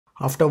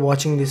After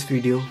watching this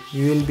video,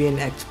 you will be an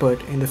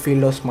expert in the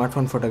field of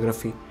smartphone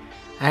photography,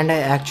 and I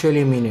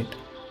actually mean it.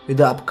 With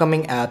the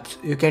upcoming apps,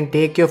 you can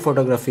take your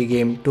photography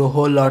game to a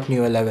whole lot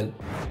newer level.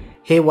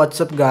 Hey,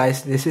 what's up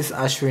guys, this is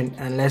Ashwin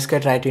and let's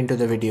get right into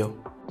the video.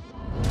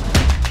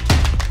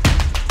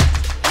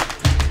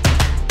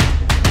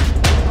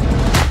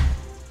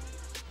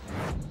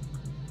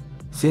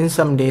 Since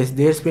some days,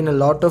 there's been a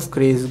lot of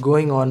craze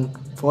going on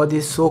for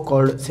these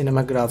so-called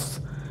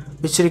cinemagraphs,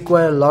 which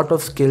require a lot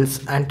of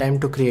skills and time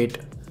to create.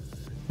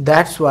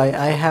 That's why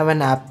I have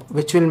an app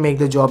which will make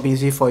the job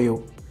easy for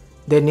you.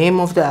 The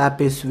name of the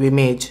app is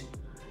Vimage.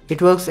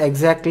 It works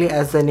exactly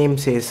as the name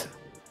says.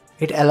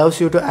 It allows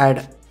you to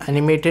add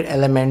animated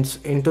elements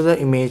into the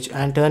image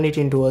and turn it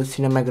into a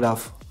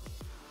cinemagraph.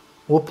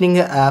 Opening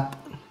the app,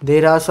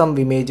 there are some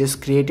images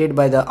created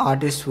by the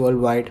artists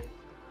worldwide.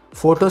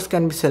 Photos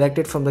can be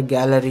selected from the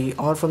gallery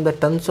or from the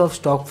tons of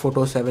stock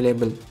photos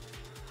available.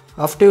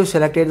 After you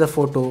selected the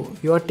photo,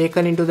 you are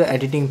taken into the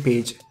editing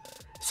page.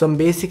 Some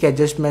basic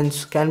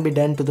adjustments can be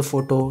done to the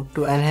photo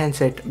to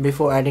enhance it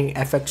before adding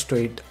effects to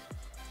it.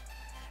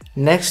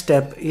 Next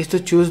step is to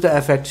choose the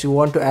effects you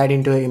want to add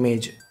into the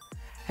image.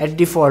 At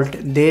default,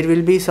 there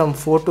will be some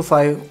 4 to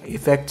 5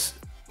 effects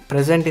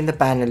present in the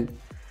panel,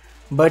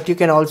 but you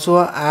can also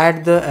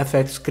add the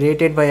effects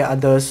created by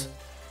others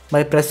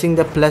by pressing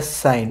the plus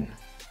sign.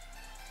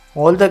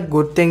 All the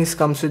good things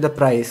comes with the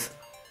price.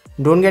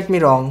 Don't get me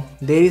wrong,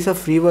 there is a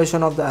free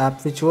version of the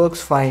app which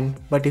works fine,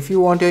 but if you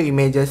want your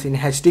images in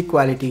HD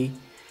quality,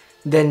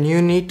 then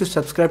you need to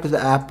subscribe to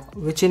the app,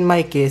 which in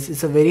my case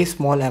is a very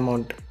small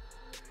amount.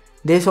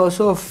 There is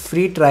also a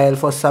free trial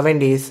for 7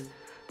 days,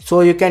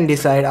 so you can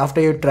decide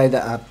after you try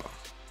the app.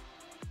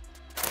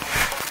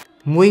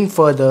 Moving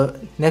further,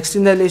 next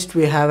in the list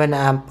we have an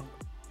app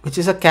which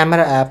is a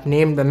camera app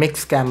named the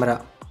Mix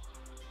Camera.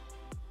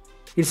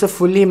 It's a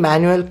fully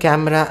manual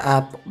camera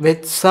app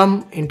with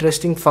some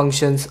interesting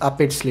functions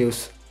up its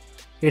sleeves.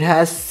 It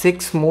has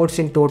 6 modes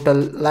in total,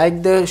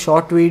 like the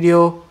short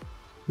video,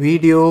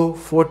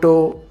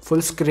 photo,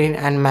 full screen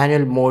and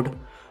manual mode,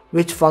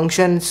 which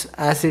functions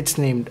as it's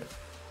named.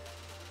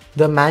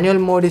 The manual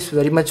mode is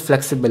very much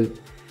flexible.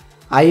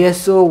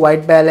 ISO,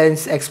 white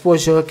balance,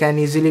 exposure can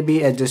easily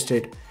be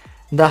adjusted.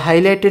 The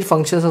highlighted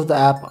functions of the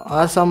app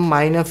are some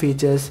minor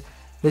features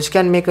which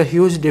can make a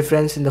huge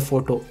difference in the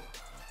photo.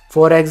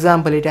 For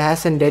example, it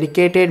has a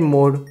dedicated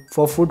mode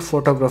for food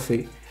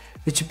photography,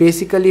 which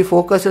basically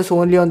focuses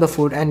only on the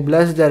food and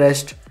blurs the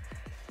rest,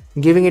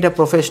 giving it a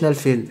professional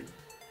feel.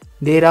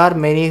 There are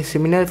many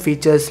similar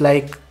features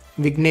like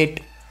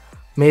vignette,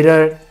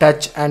 mirror,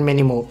 touch and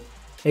many more.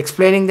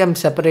 Explaining them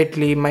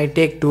separately might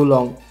take too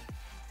long.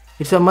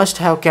 It's a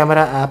must-have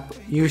camera app.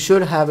 You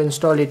should have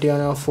installed it on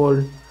your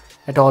phone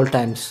at all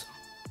times.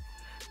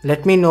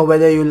 Let me know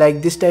whether you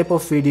like this type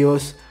of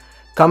videos.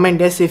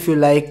 Comment yes if you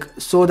like,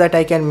 so that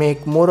I can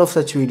make more of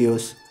such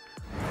videos.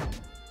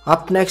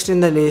 Up next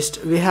in the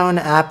list, we have an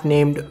app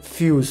named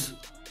Fuse.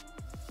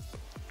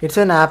 It's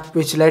an app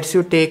which lets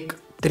you take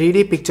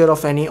 3D picture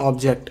of any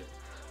object.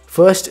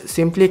 First,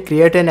 simply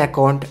create an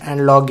account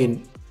and log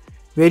in,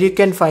 where you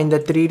can find the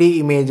 3D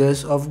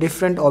images of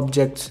different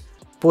objects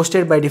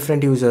posted by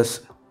different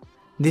users.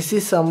 This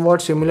is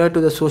somewhat similar to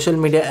the social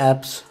media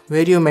apps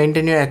where you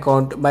maintain your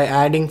account by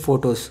adding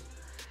photos.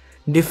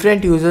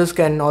 Different users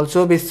can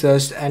also be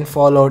searched and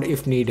followed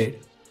if needed.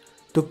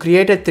 To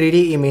create a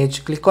 3D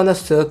image, click on the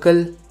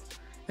circle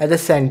at the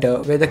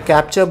center where the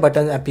capture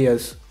button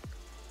appears.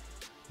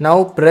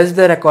 Now press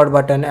the record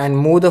button and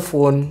move the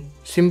phone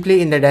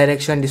simply in the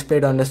direction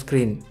displayed on the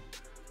screen.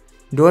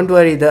 Don't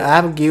worry, the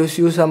app gives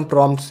you some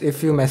prompts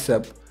if you mess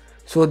up,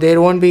 so there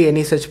won't be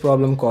any such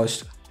problem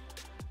caused.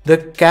 The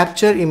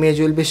capture image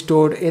will be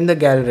stored in the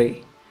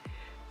gallery.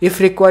 If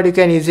required, you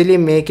can easily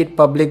make it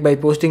public by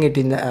posting it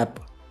in the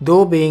app.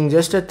 Though being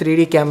just a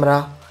 3D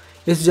camera,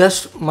 it's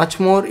just much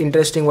more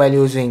interesting while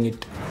using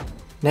it.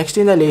 Next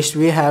in the list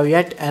we have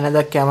yet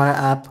another camera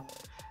app.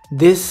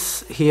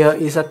 This here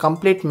is a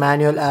complete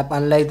manual app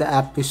unlike the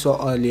app we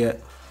saw earlier.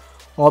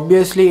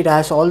 Obviously it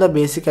has all the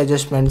basic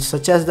adjustments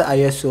such as the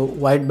ISO,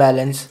 white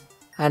balance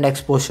and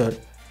exposure.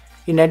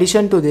 In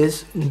addition to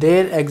this,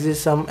 there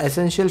exist some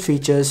essential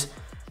features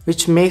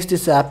which makes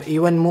this app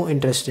even more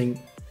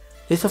interesting.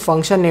 There's a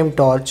function named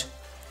Torch,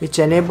 which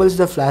enables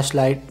the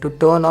flashlight to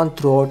turn on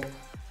throughout,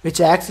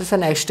 which acts as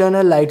an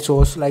external light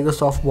source like the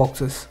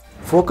softboxes.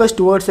 Focus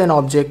towards an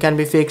object can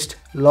be fixed,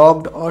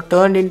 locked or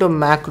turned into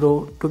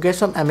macro to get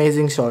some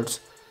amazing shots.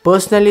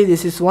 Personally,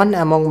 this is one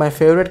among my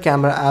favorite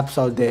camera apps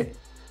out there,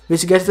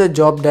 which gets the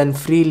job done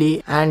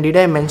freely. And did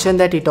I mention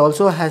that it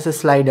also has a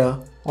slider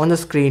on the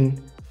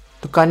screen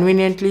to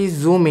conveniently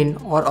zoom in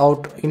or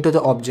out into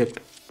the object.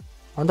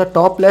 On the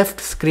top left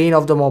screen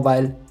of the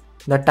mobile,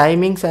 the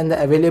timings and the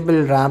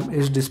available RAM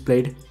is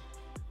displayed,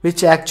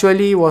 which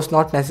actually was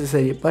not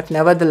necessary, but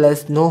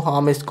nevertheless no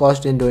harm is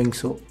caused in doing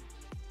so.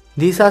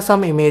 These are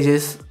some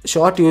images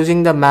shot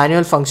using the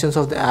manual functions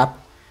of the app.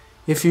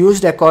 If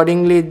used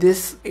accordingly,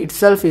 this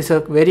itself is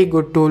a very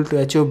good tool to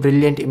achieve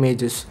brilliant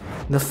images.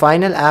 The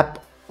final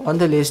app on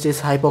the list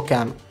is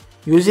HypoCam.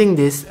 Using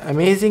this,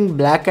 amazing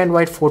black and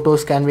white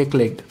photos can be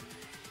clicked.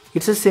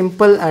 It's a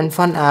simple and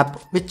fun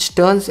app which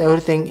turns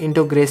everything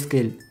into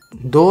grayscale.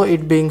 Though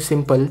it being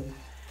simple,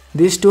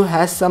 this too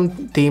has some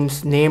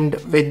themes named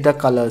with the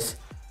colors,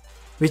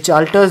 which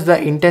alters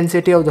the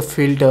intensity of the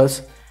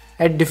filters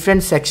at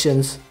different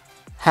sections,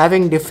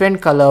 having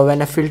different color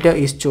when a filter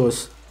is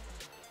chosen.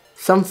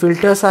 Some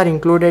filters are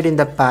included in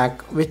the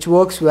pack which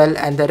works well,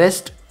 and the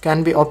rest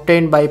can be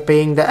obtained by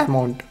paying the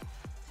amount,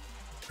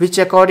 which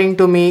according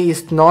to me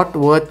is not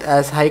worth,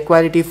 as high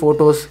quality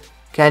photos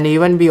can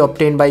even be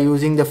obtained by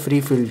using the free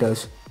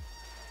filters.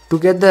 To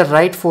get the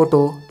right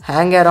photo,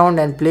 hang around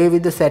and play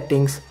with the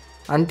settings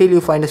until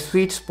you find a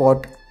sweet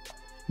spot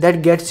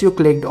that gets you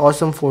clicked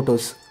awesome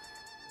photos.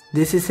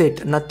 This is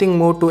it, nothing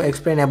more to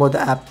explain about the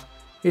app.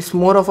 It's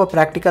more of a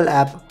practical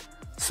app,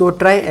 so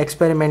try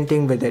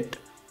experimenting with it.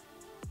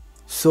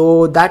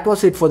 So that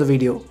was it for the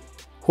video.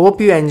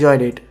 Hope you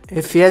enjoyed it.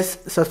 If yes,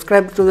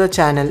 subscribe to the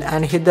channel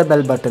and hit the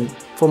bell button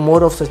for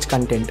more of such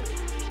content.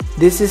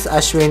 This is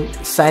Ashwin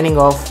signing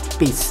off.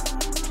 Peace.